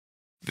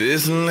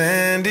This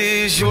land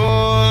is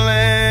your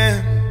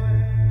land,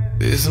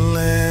 this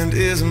land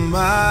is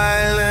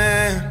my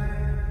land.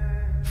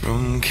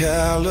 From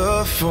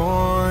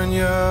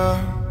California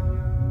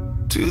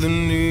to the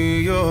New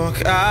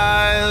York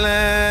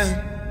Island,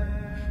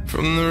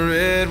 from the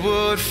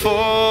redwood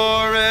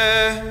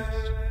forest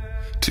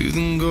to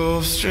the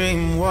Gulf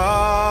Stream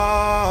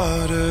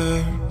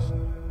waters.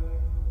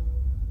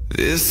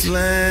 This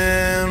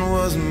land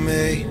was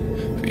made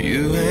for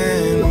you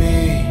and me.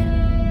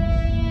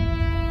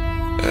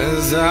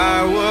 As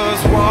I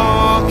was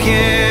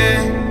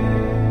walking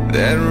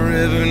that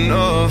ribbon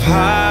of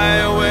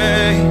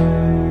highway,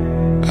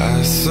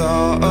 I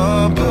saw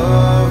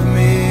above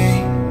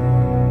me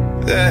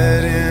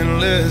that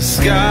endless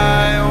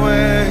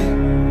skyway.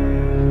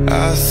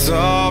 I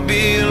saw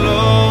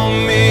below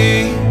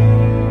me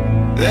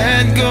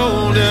that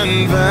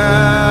golden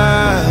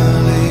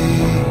valley.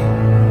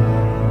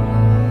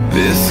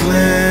 This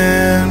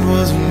land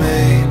was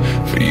made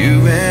for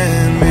you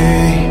and me.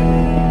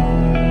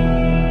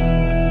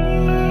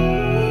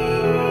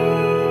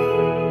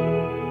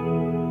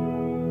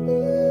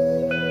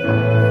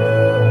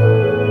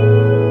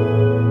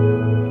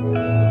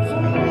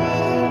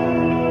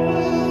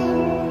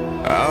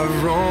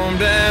 I've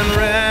roamed and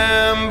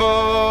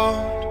rambled,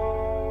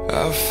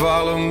 I've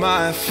followed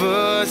my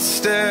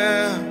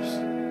footsteps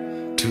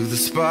to the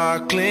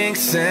sparkling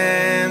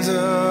sands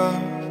of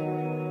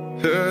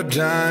her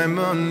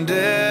diamond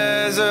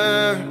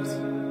deserts.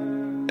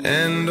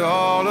 And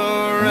all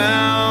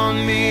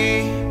around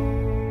me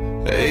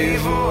a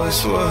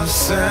voice was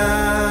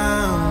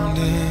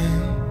sounding.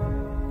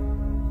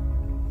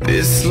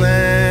 This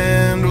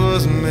land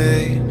was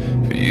made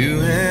for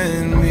you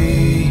and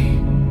me.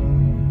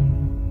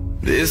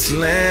 This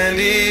land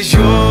is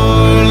your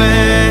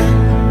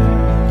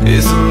land,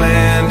 this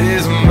land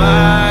is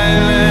my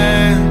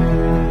land.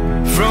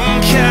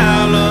 From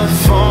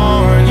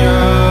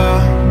California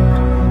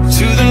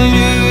to the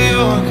New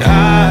York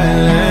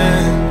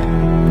Island,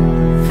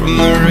 from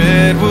the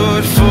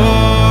redwood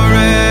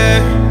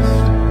forest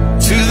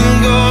to the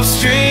Gulf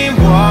Stream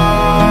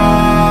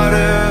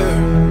water.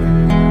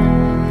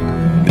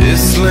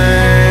 This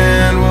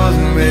land was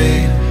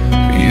made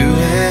for you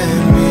and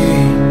me.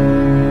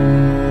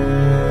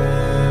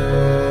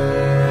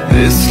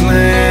 This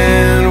land